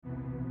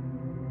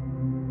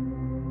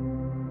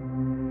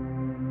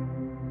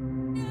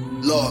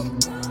Look,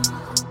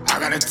 I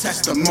got a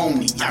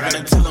testimony. I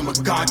gotta tell him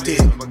what God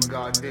did.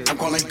 I'm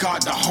calling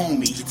God the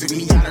homie. He took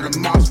me out of the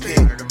mosh pit.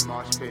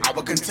 I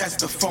will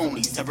contest the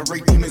phony.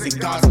 Separate demons and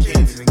God's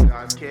kids.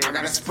 I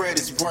gotta spread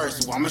his word,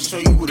 so I'ma show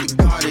you who the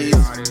God is.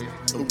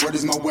 The word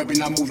is my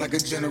weapon. I move like a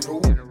general.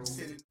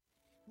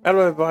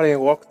 Hello, everybody,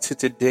 and welcome to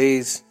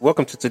today's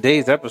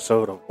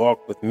episode of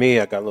Walk With Me.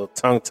 I got a little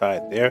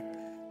tongue-tied there.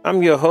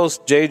 I'm your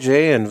host,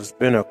 JJ, and it's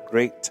been a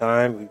great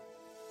time. We've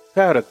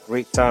had a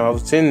great time. I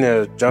was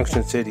in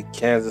Junction City,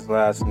 Kansas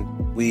last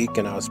week,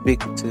 and I was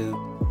speaking to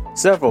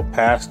several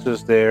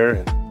pastors there,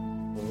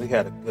 and we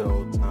had a good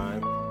old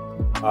time.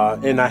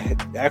 And I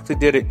actually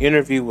did an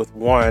interview with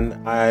one.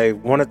 I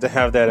wanted to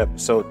have that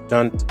episode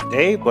done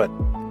today, but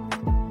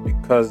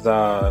because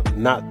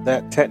not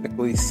that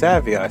technically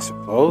savvy, I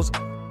suppose,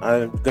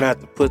 I'm going to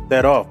have to put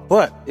that off.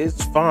 But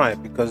it's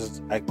fine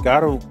because I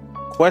got a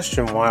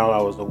question while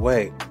I was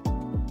away.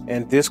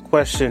 And this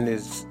question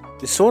is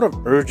sort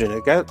of urgent.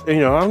 It got,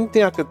 only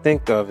thing I could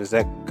think of is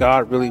that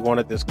God really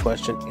wanted this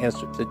question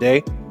answered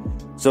today.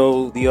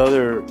 So the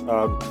other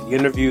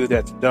interview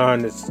that's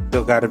done is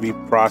still got to be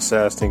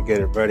processed and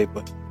get it ready.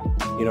 But,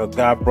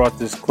 God brought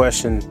this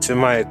question to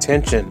my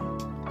attention.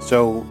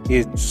 So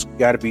it's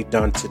got to be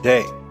done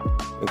today.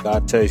 When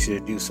God tells you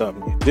to do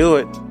something, you do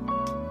it.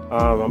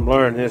 I'm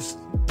learning this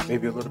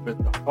maybe a little bit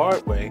the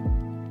hard way,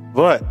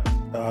 but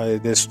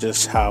this is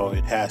just how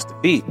it has to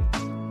be.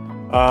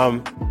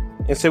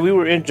 And so we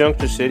were in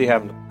Junction City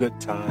having a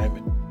good time.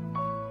 And,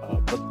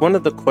 but one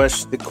of the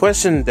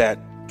question that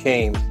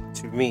came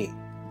to me,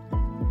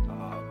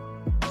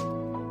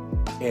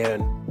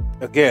 and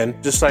again,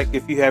 just like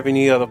if you have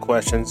any other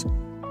questions,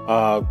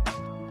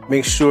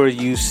 make sure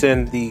you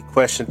send the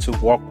question to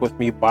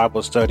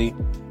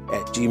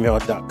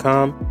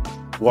walkwithmeBibleStudy@gmail.com.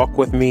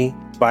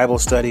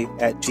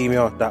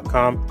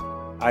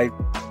 walkwithmeBibleStudy@gmail.com. I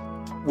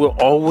will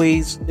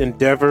always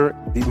endeavor,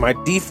 my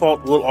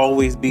default will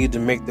always be to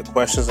make the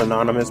questions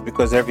anonymous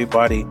because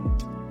everybody,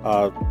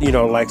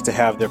 likes to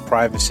have their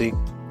privacy.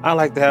 I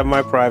like to have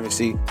my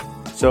privacy.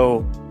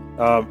 So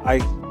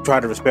I try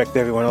to respect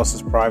everyone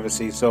else's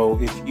privacy. So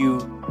if you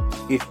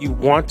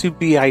want to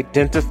be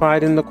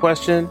identified in the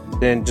question,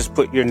 then just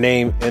put your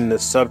name in the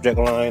subject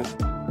line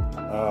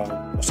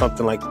or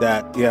something like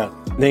that. Yeah.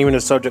 Name in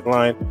the subject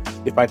line.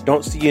 If I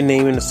don't see your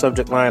name in the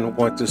subject line, I'm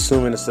going to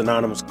assume it's an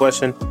anonymous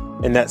question,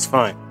 and that's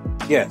fine.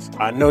 Yes,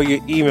 I know your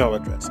email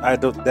address.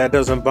 That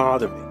doesn't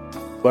bother me,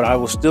 but I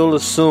will still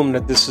assume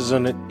that this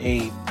isn't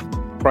a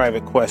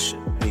private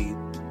question,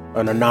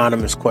 an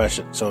anonymous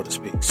question, so to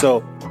speak.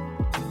 So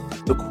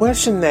the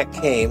question that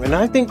came, and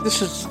I think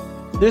this is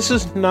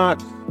not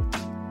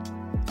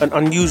an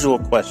unusual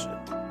question.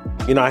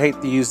 I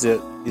hate to use the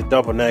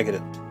double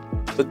negative.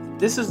 But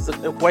this is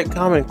a quite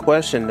common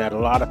question that a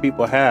lot of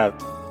people have,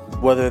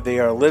 whether they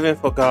are living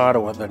for God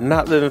or whether they're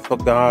not living for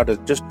God or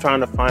just trying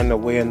to find their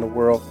way in the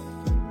world.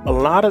 A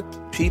lot of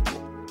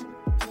people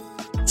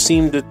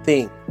seem to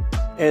think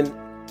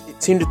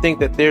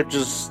that they're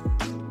just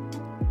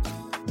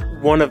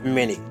one of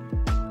many,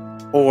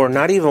 or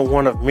not even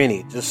one of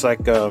many, just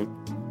like an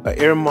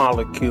air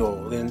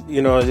molecule, and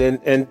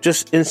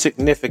just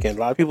insignificant. A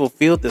lot of people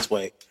feel this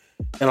way.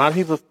 And a lot of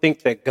people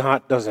think that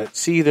God doesn't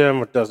see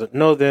them or doesn't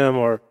know them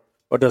or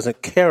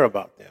doesn't care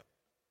about them.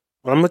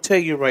 Well, I'm going to tell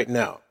you right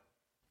now,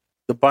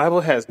 the Bible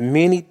has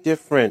many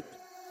different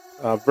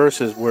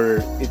verses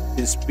where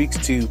it speaks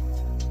to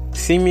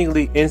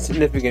seemingly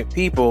insignificant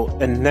people,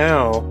 and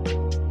now,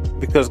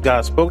 because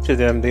God spoke to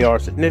them, they are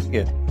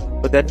significant.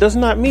 But that does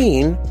not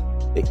mean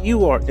that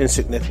you are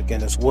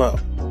insignificant as well.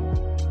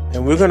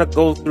 And we're going to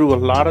go through a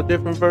lot of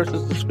different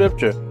verses of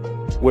Scripture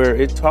where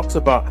it talks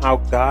about how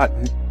God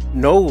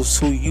knows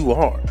who you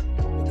are.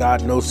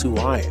 God knows who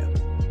I am.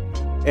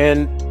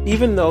 And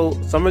even though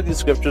some of these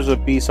scriptures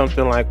would be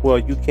something like, well,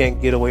 you can't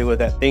get away with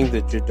that thing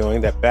that you're doing,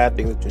 that bad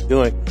thing that you're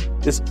doing,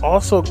 this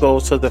also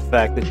goes to the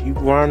fact that you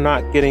are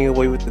not getting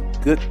away with the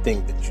good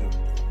thing that you're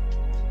doing.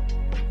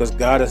 Because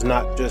God is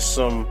not just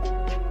some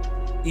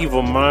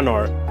evil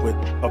monarch with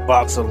a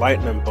box of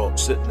lightning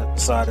bolts sitting at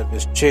the side of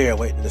his chair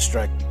waiting to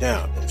strike you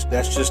down.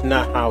 That's just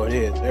not how it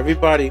is.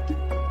 Everybody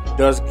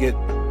does get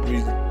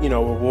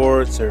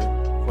rewards or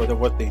whether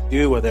what they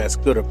do, whether that's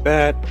good or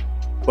bad.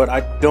 But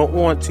I don't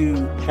want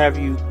to have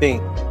you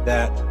think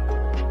that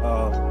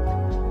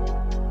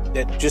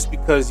that just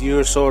because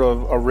you're sort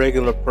of a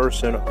regular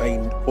person,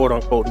 a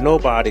quote-unquote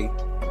nobody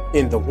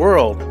in the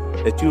world,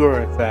 that you are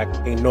in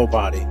fact a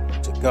nobody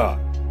to God.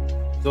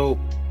 So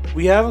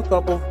we have a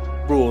couple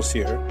rules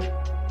here.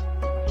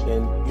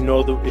 And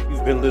if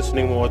you've been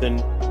listening more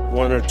than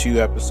one or two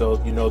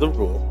episodes, you know the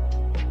rule.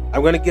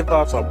 I'm going to give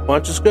out a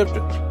bunch of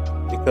scriptures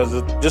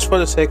just for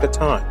the sake of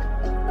time.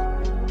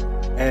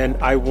 And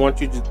I want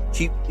you to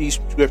keep these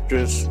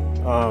scriptures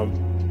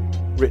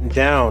written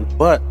down.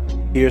 But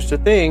here's the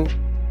thing.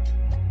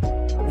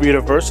 Read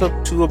a verse or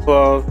two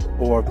above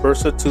or a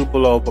verse or two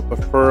below, but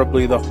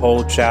preferably the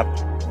whole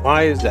chapter.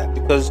 Why is that?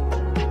 Because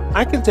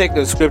I can take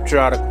a scripture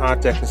out of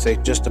context and say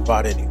just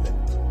about anything.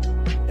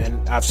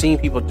 And I've seen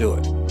people do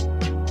it.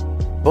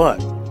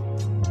 But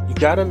you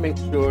got to make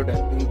sure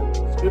that the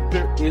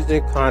scripture is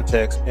in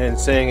context and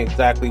saying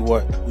exactly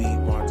what we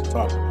want to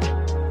talk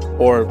about,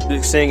 or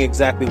saying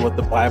exactly what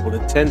the Bible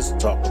intends to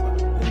talk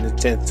about and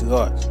intends to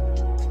us.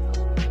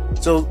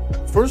 So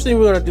first thing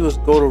we're going to do is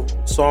go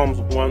to Psalms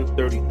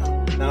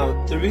 139. Now,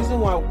 the reason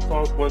why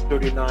Psalms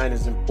 139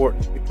 is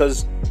important is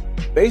because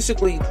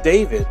basically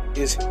David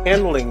is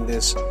handling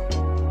this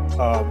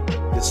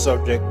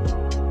subject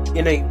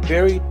in a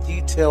very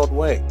detailed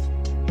way.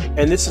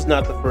 And this is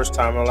not the first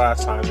time or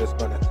last time it's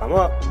going to come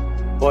up,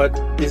 but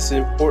it's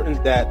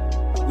important that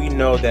we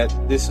know that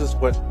this is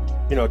what,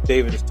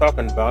 David is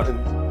talking about.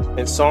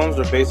 And Psalms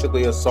are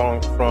basically a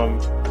song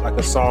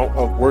a song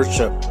of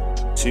worship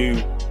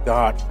to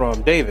God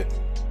from David.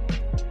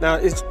 Now,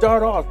 it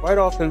starts off right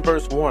off in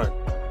verse 1.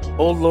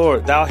 O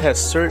Lord, thou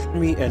hast searched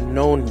me and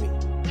known me.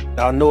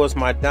 Thou knowest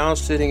my down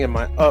sitting and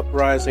my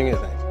uprising, and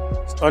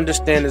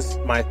understandest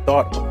my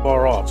thought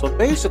afar off. So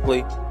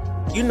basically,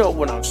 you know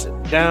when I'm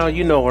sitting down,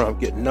 you know when I'm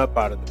getting up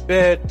out of the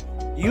bed.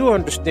 You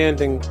understand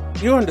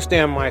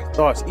my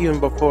thoughts even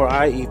before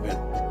I even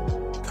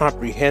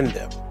comprehend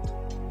them.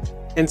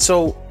 And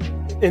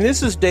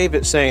this is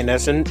David saying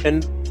this,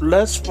 and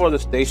less for the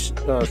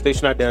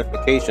station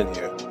identification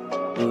here.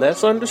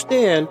 Let's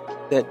understand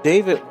that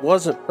David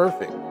wasn't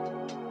perfect.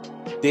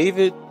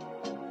 David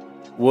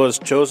was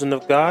chosen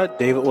of God.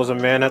 David was a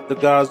man after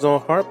God's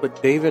own heart,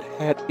 but David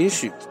had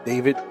issues.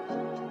 David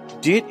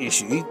did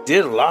issue. He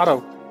did a lot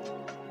of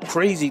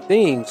crazy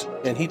things,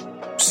 and he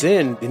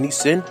sinned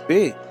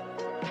big.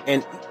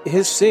 And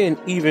his sin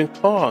even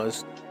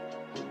caused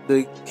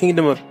the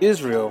kingdom of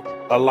Israel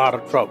a lot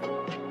of trouble.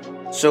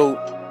 So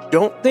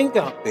don't think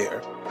out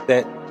there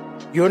that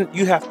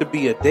you have to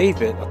be a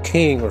David, a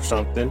king or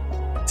something,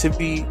 to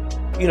be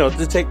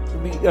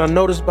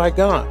noticed by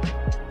God.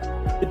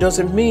 It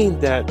doesn't mean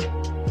that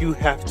you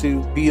have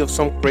to be of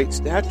some great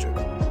stature,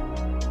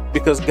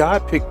 because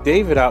God picked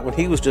David out when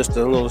he was just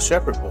a little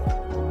shepherd boy.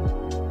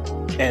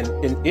 And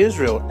in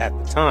Israel at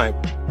the time,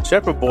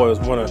 shepherd boy was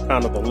one of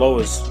kind of the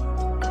lowest.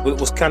 It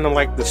was kind of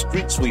like the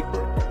street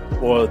sweeper,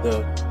 or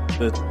the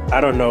I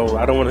don't know.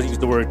 I don't want to use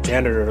the word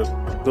janitor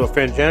to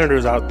offend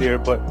janitors out there,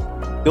 but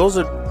those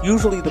are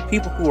usually the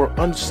people who are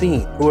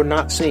unseen, who are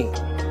not seen,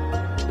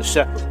 the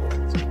shepherd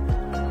boys.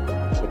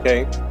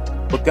 Okay,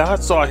 but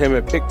God saw him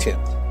and picked him.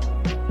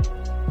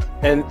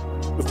 And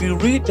if you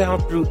read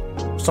down through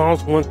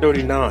Psalms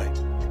 139,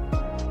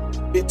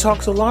 it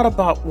talks a lot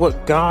about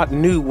what God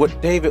knew,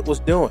 what David was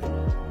doing.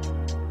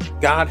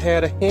 God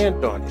had a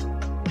hand on him.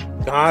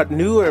 God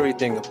knew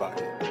everything about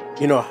him.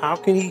 How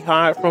can he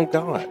hide from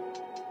God?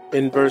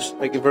 In verse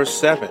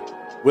 7,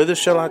 whither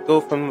shall I go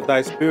from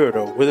thy spirit,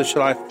 or whither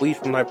shall I flee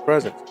from thy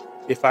presence?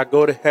 If I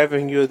go to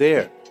heaven, you're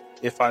there.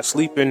 If I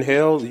sleep in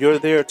hell, you're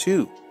there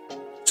too.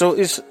 So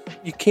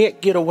you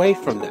can't get away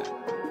from that.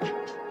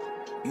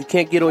 You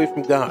can't get away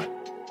from God.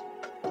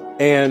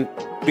 And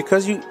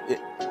because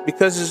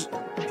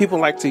people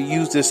like to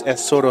use this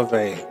as sort of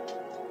a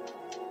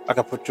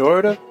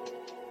pejorative,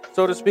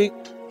 so to speak,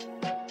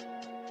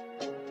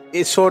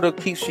 it sort of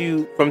keeps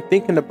you from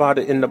thinking about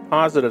it in the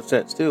positive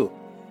sense too.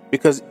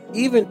 Because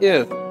even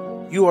if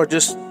you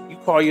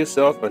call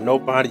yourself a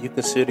nobody, you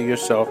consider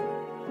yourself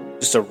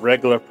just a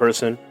regular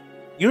person,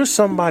 you're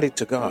somebody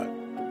to God.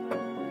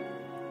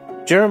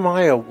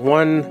 Jeremiah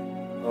 1,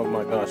 oh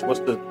my gosh,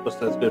 what's that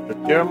scripture?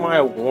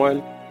 Jeremiah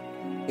 1,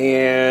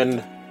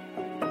 and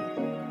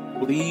I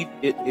believe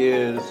it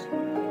is,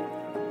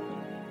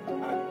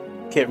 I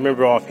can't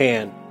remember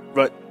offhand,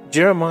 but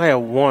Jeremiah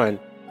 1,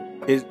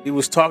 God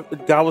was talking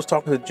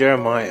to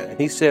Jeremiah, and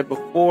he said,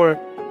 before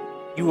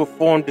you were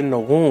formed in the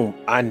womb,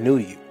 I knew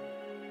you.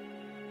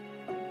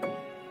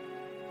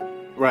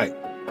 Right.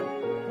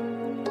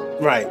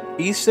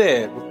 He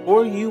said,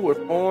 before you were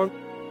formed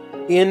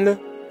in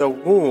the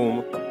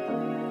womb,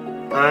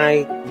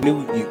 I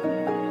knew you.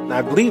 And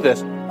I believe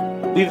it's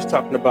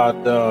talking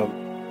about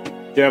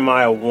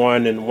Jeremiah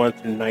 1 and 1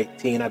 through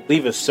 19. I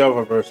believe it's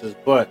several verses,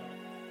 but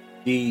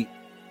the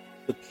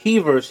key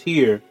verse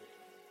here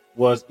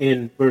was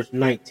in verse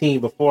 19.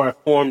 Before I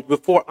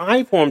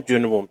formed you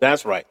in the womb.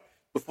 That's right.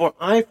 Before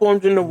I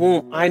formed you in the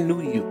womb, I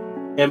knew you.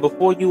 And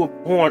before you were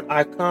born,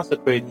 I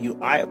consecrated you.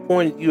 I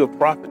appointed you a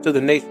prophet to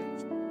the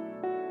nations.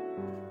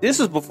 This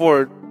is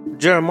before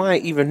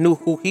Jeremiah even knew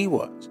who he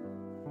was.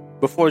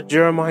 Before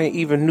Jeremiah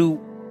even knew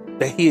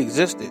that he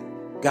existed,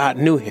 God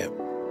knew him.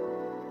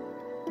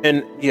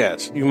 And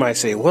yes, you might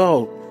say,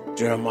 well,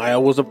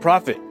 Jeremiah was a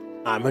prophet.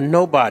 I'm a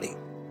nobody.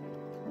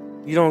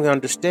 You don't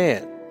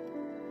understand.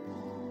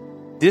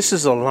 This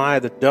is a lie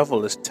the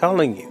devil is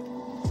telling you,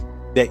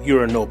 that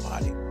you're a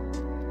nobody.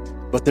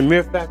 But the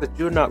mere fact that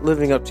you're not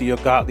living up to your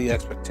godly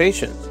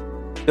expectations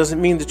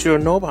doesn't mean that you're a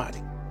nobody.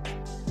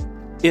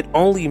 It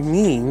only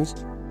means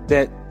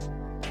that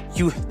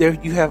you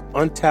have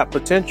untapped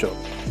potential.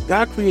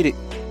 God created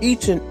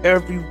each and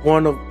every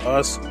one of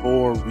us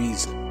for a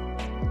reason.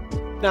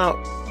 Now,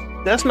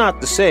 that's not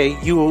to say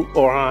you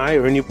or I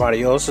or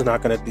anybody else is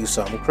not going to do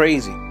something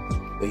crazy.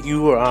 That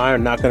you or I are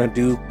not going to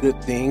do good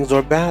things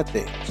or bad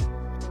things.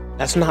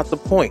 That's not the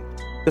point.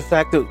 The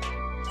fact that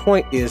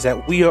point is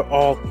that we are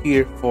all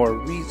here for a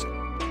reason.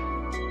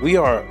 We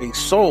are a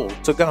soul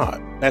to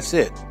God. That's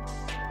it.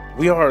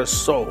 We are a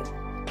soul.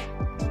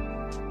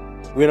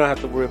 We don't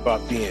have to worry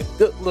about being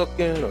good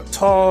looking or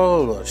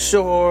tall or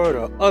short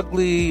or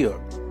ugly or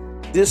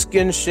this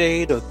skin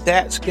shade or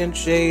that skin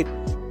shade.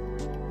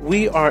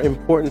 We are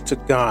important to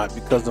God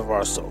because of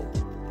our soul.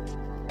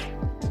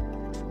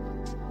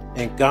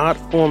 And God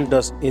formed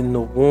us in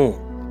the womb.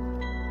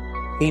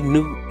 He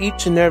knew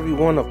each and every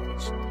one of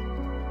us.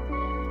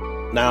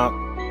 Now,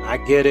 I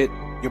get it.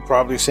 You're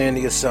probably saying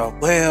to yourself,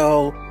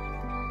 well,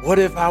 what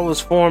if I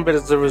was formed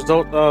as a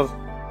result of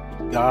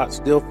God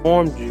still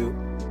formed you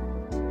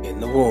in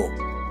the womb?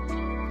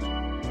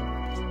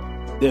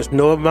 There's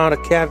no amount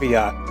of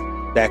caveat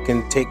that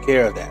can take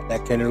care of that,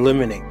 that can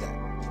eliminate that,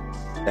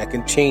 that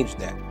can change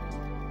that.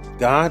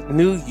 God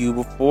knew you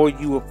before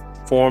you were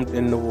formed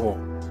in the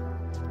womb.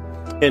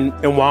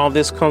 And while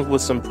this comes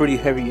with some pretty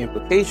heavy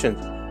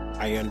implications,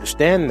 I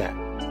understand that.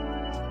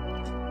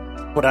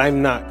 But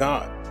I'm not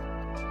God.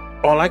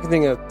 Only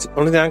thing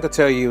I can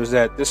tell you is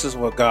that this is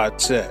what God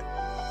said.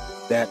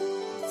 That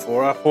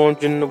before I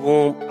formed you in the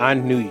womb, I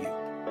knew you.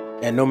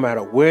 And no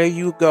matter where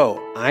you go,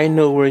 I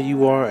know where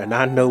you are and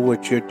I know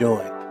what you're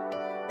doing.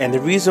 And the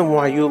reason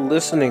why you're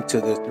listening to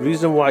this, the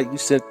reason why you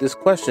sent this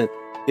question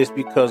is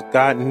because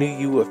God knew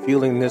you were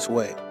feeling this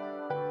way.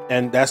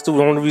 And that's the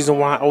only reason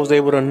why I was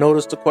able to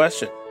notice the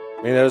question.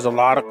 I mean, there's a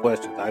lot of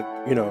questions,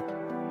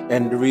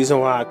 and the reason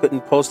why I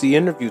couldn't post the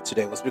interview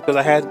today was because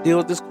I had to deal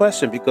with this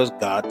question, because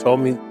God told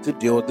me to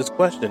deal with this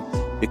question,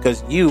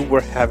 because you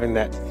were having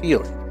that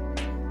feeling.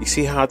 You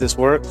see how this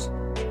works?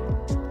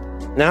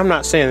 Now, I'm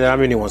not saying that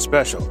I'm anyone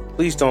special.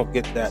 Please don't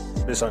get that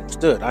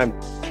misunderstood.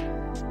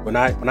 When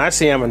I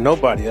say I'm a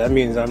nobody, that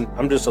means I'm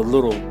a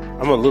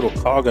little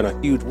cog in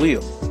a huge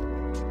wheel.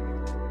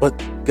 But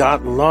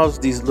God loves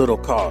these little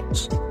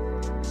cogs.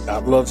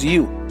 God loves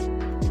you.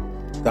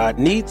 God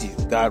needs you.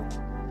 God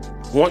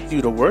wants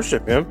you to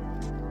worship him.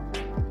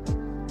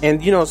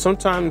 And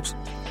sometimes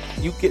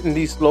you get in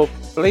these low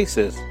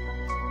places,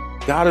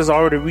 God is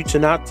already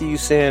reaching out to you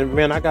saying,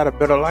 man, I got a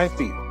better life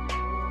for you.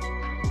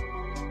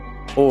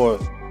 Or,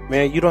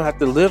 man, you don't have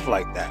to live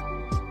like that.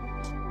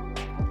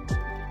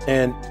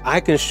 And I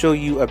can show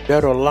you a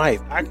better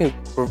life. I can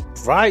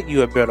provide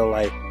you a better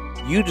life.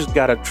 You just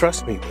got to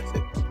trust me with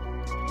it.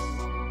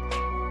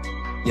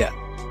 Yeah,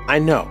 I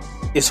know.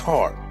 It's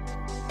hard.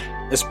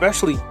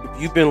 Especially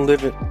if you've been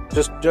living,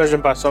 just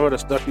judging by some of the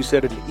stuff you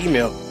said in the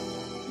email,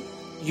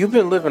 you've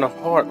been living a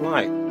hard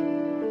life.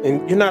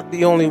 And you're not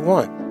the only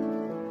one.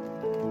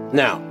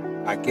 Now,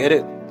 I get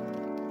it.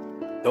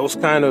 Those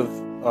kind of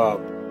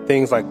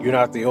things like you're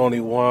not the only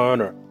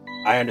one, or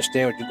I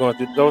understand what you're going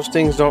through, those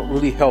things don't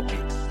really help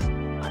you.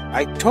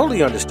 I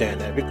totally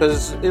understand that,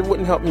 because it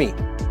wouldn't help me.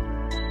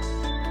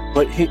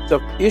 But the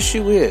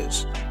issue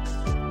is,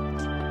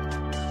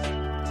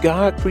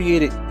 God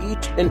created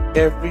each and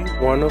every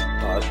one of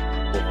us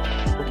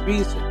for a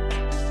reason.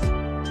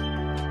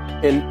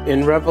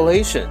 In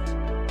Revelation,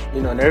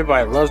 and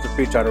everybody loves to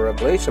preach out of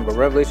Revelation, but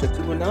Revelation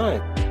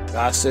 2:9,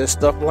 God says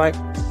stuff like,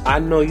 I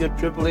know your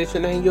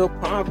tribulation and your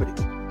poverty.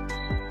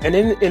 And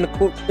in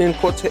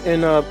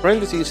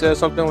parentheses, he says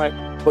something like,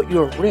 but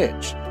you're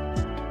rich.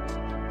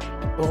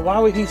 Well, why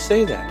would he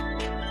say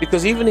that?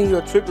 Because even in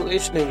your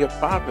tribulation and your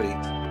poverty,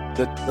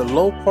 the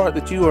low part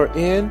that you are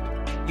in,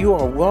 you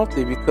are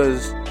wealthy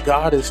because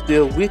God is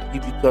still with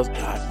you, because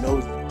God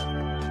knows you.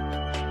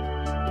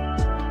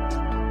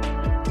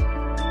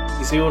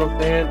 You see what I'm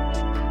saying?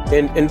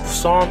 In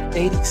Psalm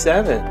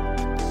 87,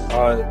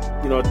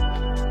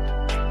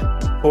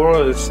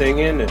 Korah is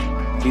singing,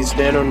 and he's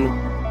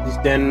standing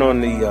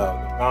on the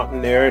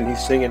mountain there, and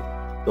he's singing,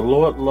 the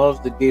Lord loves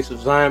the gates of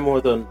Zion more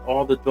than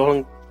all the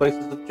dwelling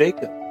places of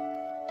Jacob.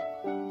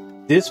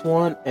 This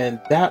one and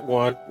that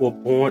one were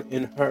born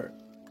in her.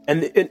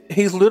 And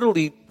he's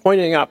literally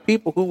pointing out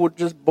people who were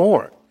just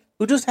born,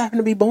 who just happened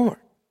to be born.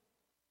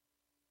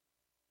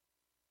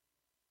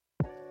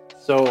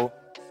 So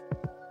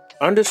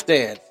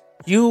understand,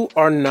 you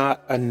are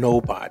not a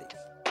nobody.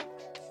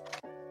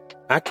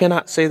 I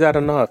cannot say that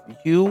enough.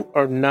 You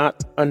are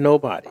not a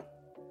nobody.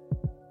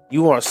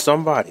 You are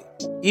somebody.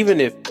 Even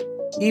if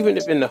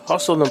in the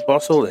hustle and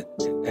bustle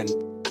and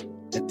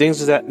things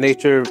of that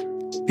nature,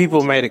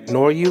 people might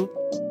ignore you.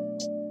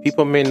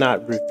 People may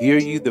not revere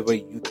you the way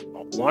you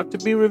want to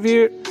be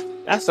revered.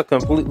 That's a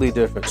completely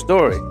different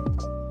story.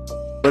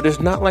 But it's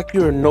not like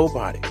you're a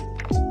nobody.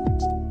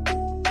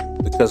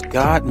 Because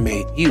God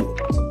made you.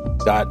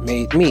 God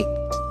made me.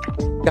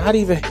 God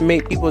even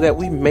made people that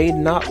we may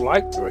not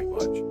like very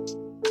much.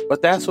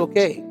 But that's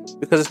okay,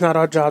 because it's not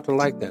our job to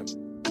like them.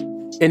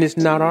 And it's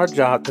not our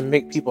job to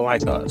make people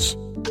like us.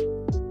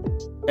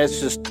 It's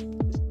just,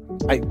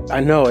 I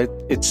know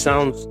it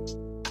sounds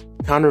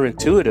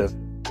counterintuitive.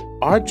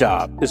 Our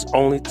job is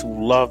only to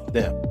love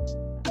them.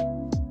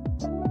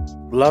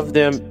 Love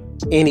them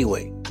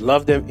anyway.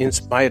 Love them in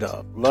spite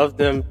of. Love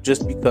them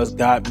just because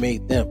God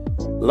made them.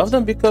 Love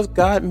them because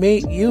God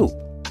made you.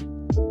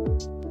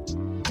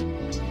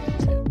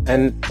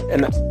 And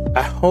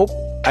I hope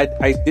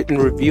I didn't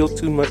reveal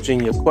too much in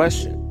your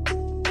question,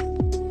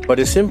 but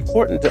it's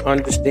important to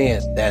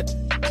understand that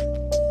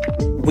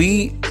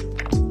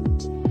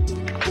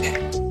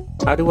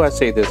how do I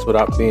say this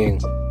without being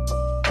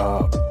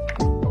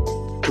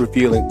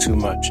revealing too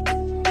much?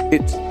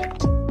 It's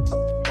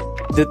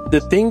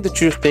the thing that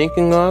you're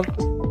thinking of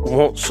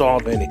won't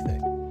solve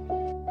anything.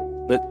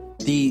 But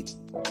the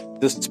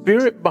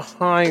spirit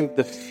behind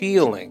the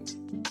feeling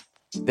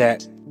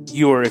that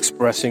you are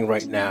expressing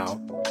right now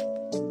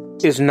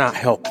is not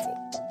helpful.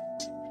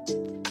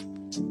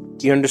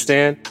 You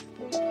understand?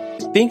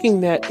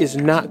 Thinking that is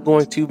not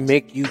going to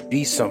make you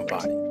be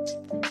somebody.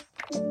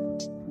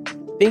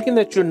 Thinking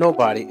that you're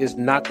nobody is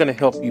not going to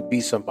help you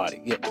be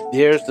somebody. Yeah,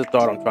 there's the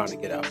thought I'm trying to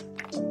get out.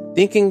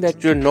 Thinking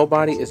that you're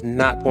nobody is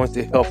not going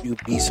to help you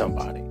be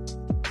somebody.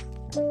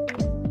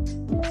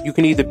 You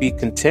can either be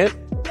content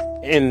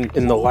in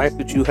the life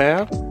that you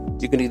have.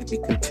 You can either be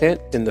content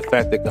in the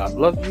fact that God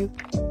loves you,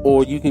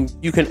 or you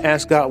can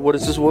ask God, what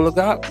is His will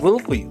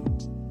for you?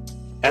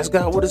 Ask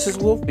God, what is His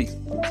will for you?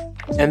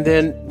 And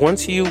then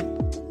once you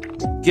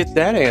get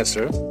that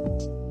answer,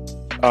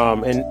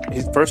 and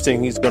his first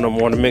thing He's going to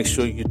want to make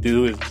sure you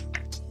do is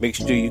make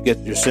sure you get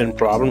your sin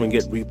problem and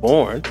get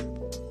reborn.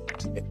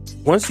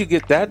 Once you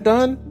get that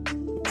done,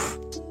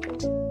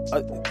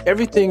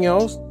 everything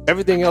else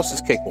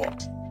is cakewalk.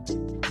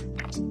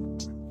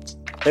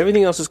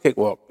 Everything else is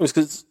cakewalk. It's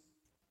because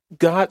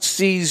God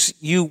sees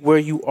you where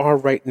you are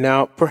right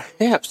now.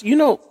 Perhaps,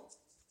 a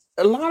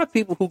lot of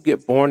people who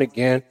get born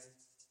again,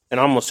 and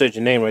I almost said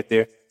your name right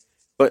there,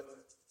 but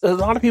a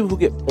lot of people who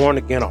get born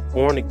again are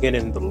born again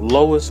in the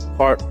lowest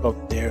part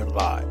of their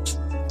lives.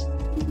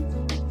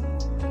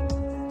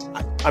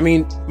 I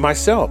mean,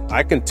 myself,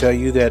 I can tell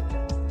you that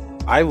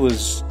I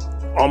was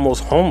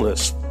almost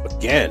homeless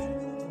again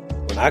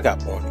when I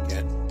got born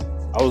again.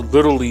 I was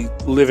literally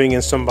living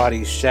in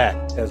somebody's shack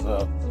as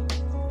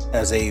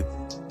a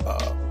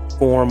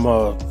form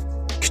of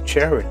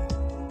charity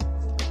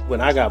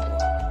when I got born.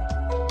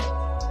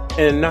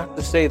 And not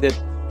to say that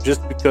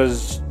just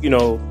because,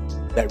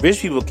 that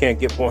rich people can't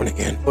get born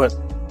again, but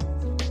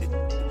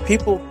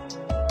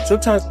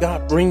sometimes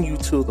God bring you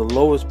to the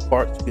lowest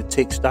parts you could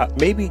take stock.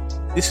 Maybe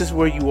this is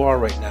where you are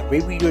right now.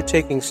 Maybe you're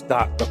taking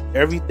stock of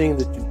everything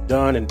that you've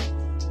done and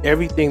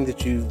everything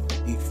that you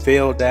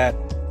failed at.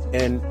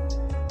 And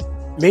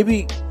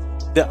maybe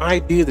the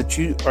idea that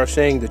you are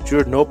saying that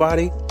you're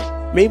nobody,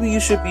 maybe you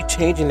should be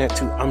changing that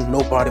to I'm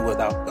nobody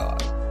without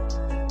God.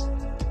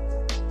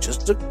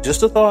 Just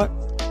a thought.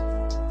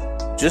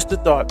 Just a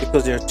thought,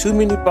 because there are too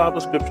many Bible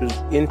scriptures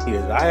in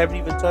here that I haven't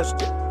even touched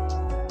yet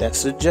that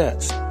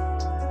suggest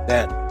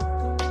that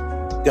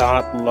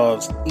God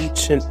loves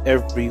each and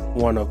every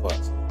one of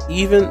us,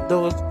 even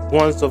those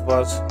ones of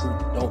us who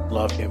don't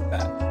love Him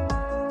back.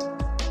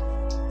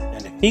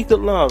 And if He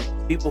could love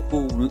people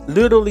who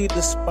literally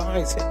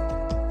despise Him,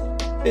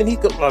 then He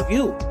could love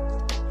you.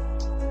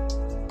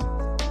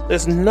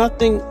 There's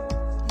nothing,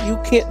 you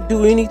can't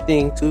do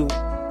anything to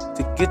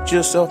get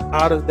yourself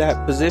out of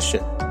that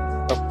position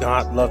of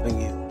God loving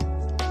you.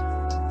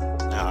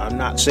 Now, I'm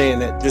not saying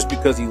that just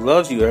because He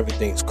loves you,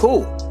 everything's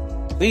cool.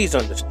 Please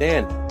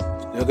understand,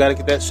 still got to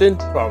get that sin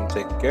problem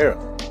taken care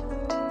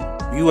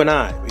of. You and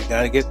I, we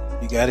got to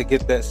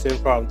get that sin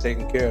problem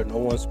taken care of. No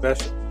one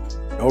special,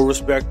 no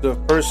respecter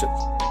of persons.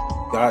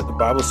 God, the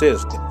Bible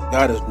says,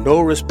 God is no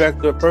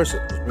respecter of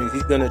persons, which means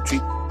He's going to treat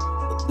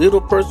the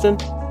little person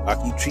like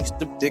He treats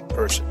the big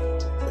person,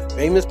 the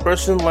famous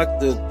person like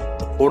the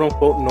quote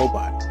unquote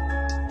nobody.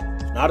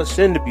 It's not a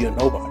sin to be a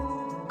nobody.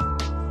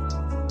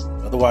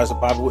 Otherwise, the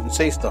Bible wouldn't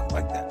say stuff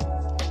like that.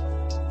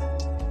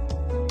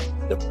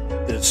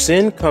 The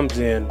sin comes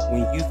in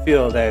when you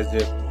feel as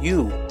if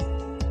you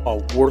are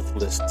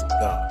worthless to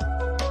God.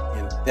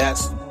 And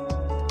that's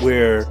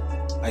where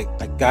I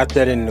got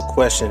that in the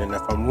question. And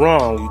if I'm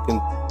wrong, you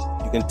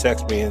can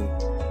text me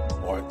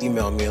or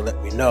email me and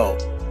let me know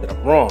that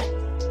I'm wrong.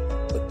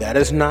 But that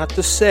is not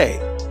to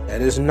say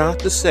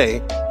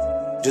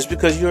just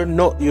because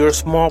you're a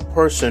small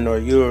person or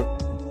you're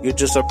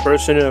just a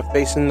person in a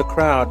face in the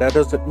crowd, that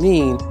doesn't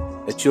mean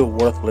that you're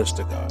worthless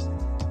to God.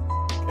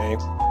 Okay?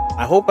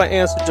 I hope I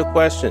answered your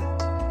question.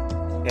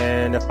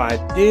 And if I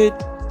did,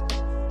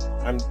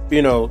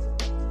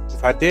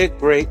 if I did,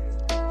 great.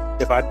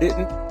 If I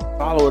didn't,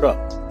 follow it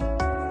up.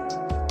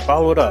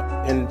 Follow it up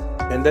and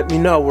let me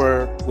know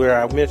where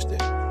I missed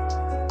it.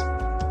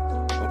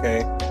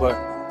 Okay? But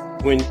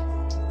when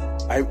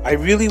I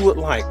really would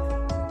like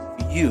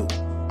for you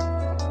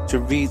to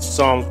read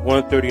Psalms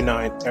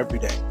 139 every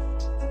day.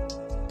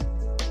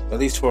 At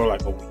least for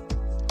like a week.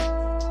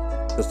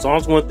 The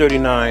Psalms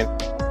 139,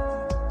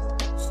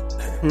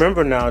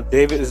 remember now,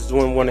 David is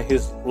doing one of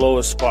his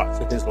lowest spots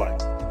in his life.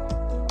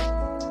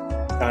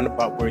 Kind of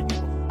about where you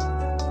are.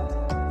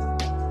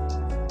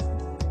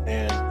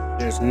 And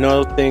there's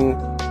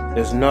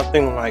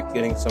nothing like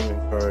getting some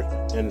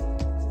encouragement.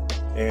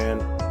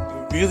 And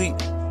really,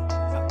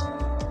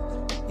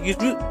 you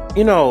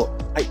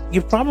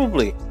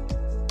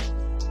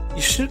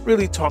should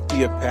really talk to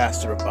your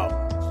pastor about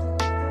this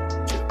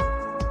too.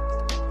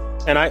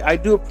 And I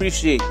do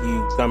appreciate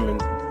you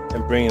coming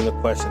and bringing the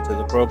question to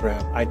the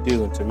program. I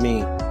do, and to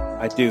me,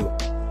 I do.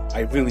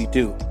 I really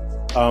do.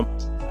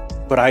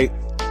 But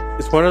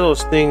it's one of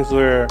those things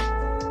where,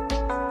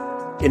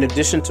 in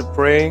addition to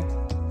praying,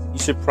 you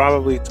should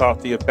probably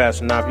talk to your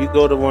pastor. Now, if you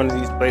go to one of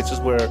these places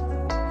where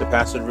the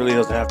pastor really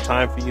doesn't have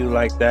time for you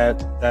like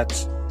that,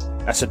 that's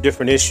a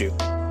different issue.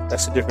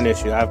 That's a different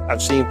issue.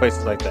 I've seen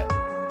places like that.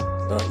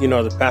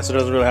 The pastor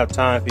doesn't really have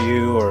time for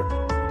you, or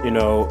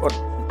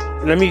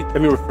let me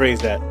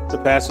rephrase that. The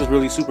pastor's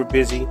really super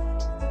busy,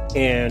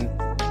 and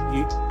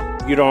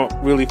you don't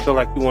really feel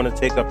like you want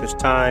to take up his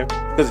time.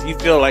 Because if you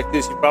feel like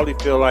this, you probably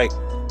feel like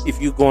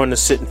if you're going to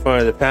sit in front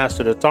of the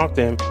pastor to talk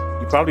to him,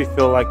 you probably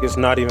feel like it's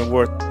not even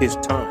worth his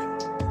time.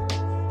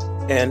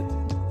 And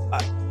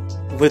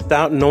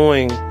without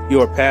knowing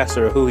your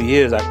pastor or who he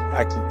is,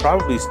 I can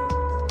probably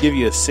give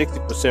you a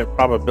 60%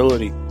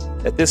 probability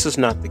that this is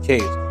not the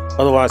case.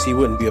 Otherwise, he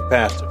wouldn't be a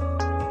pastor,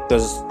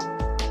 because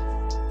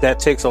that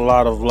takes a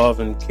lot of love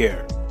and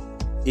care.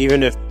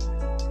 Even if,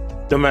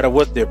 no matter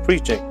what they're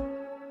preaching,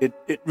 it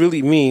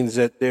really means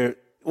that they're,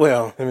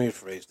 well, let me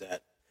rephrase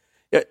that.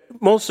 Yeah,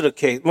 most of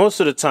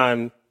the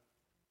time,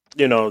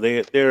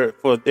 they're there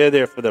for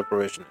their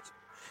parishioners.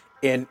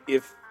 And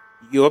if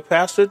your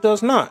pastor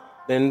does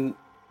not, then,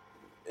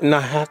 and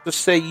I have to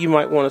say, you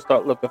might want to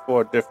start looking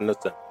for a different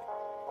assembly.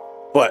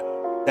 But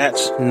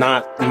that's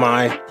not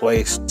my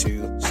place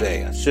to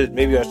say.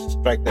 Maybe I should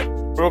strike that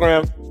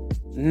program.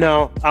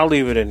 No, I'll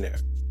leave it in there.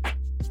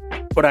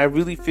 But I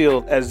really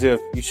feel as if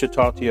you should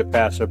talk to your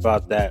pastor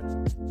about that.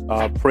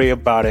 Pray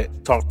about it.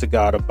 Talk to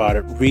God about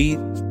it. Read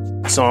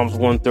Psalms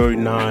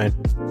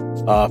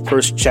 139,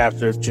 first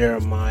chapter of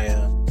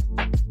Jeremiah,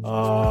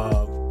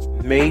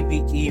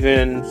 maybe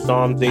even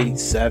Psalms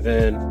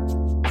 87,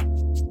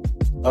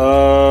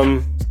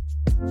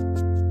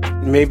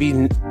 maybe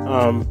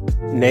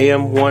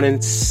Nahum 1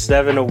 and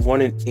 7 or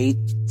 1 and 8,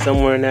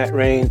 somewhere in that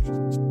range,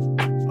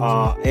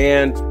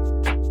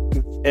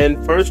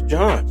 and First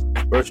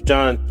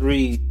John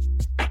 3,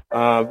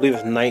 I believe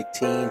it's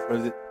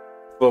 19.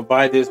 For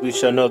by this we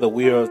shall know that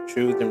we are of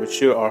truth, and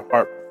reassure our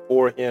heart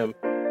before Him.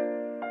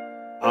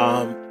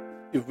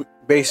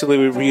 Basically,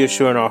 we're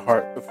reassuring our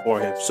heart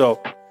before Him.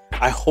 So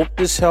I hope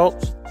this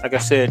helps. Like I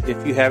said,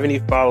 if you have any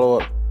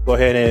follow-up, go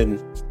ahead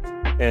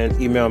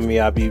and email me.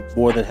 I'll be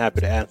more than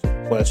happy to answer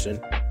the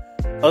question.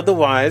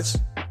 Otherwise,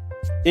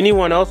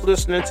 anyone else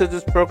listening to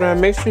this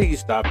program, make sure you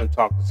stop and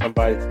talk to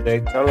somebody today.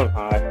 Tell them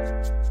hi.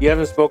 If you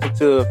haven't spoken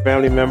to a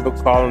family member,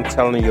 call them,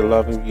 tell them you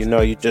love them.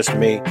 You just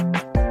may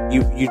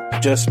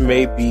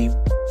be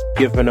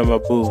giving them a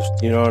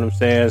boost. You know what I'm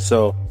saying?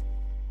 So,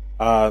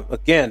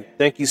 again,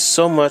 thank you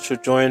so much for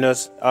joining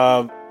us.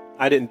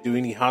 I didn't do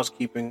any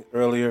housekeeping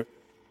earlier.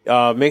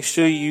 Make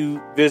sure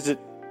you visit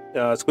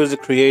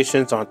Exquisite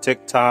Creations on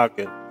TikTok,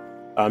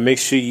 and make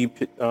sure you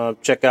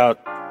check out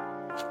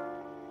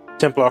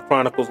Templar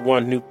Chronicles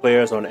 1 New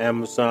Players on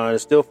Amazon.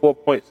 It's still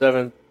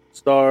 4.7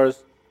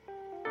 stars.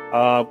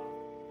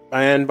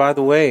 And by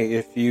the way,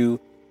 if you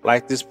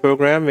like this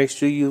program, make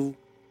sure you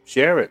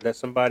share it. Let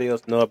somebody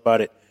else know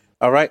about it.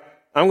 All right.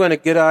 I'm going to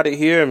get out of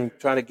here and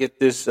try to get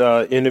this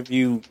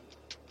interview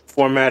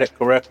formatted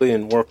correctly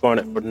and work on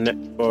it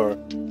for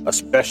a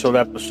special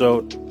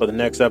episode for the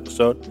next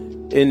episode.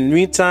 In the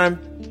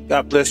meantime,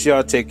 God bless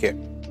y'all. Take care.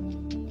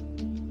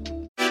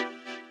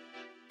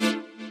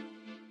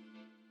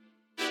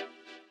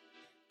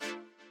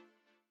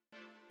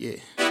 Yeah.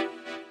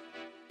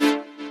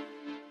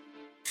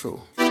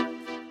 True.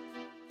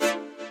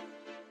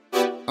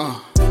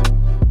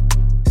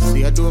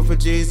 See, I do it for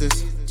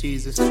Jesus.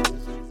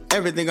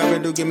 Everything I've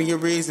been do, give me a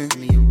reason.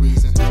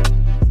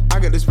 I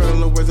got this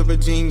regular words of a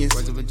genius.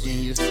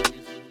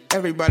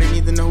 Everybody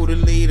need to know who the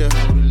leader.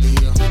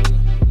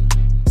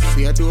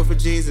 See, I do it for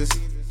Jesus.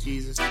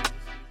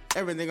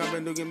 Everything I've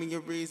been do, give me a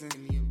reason.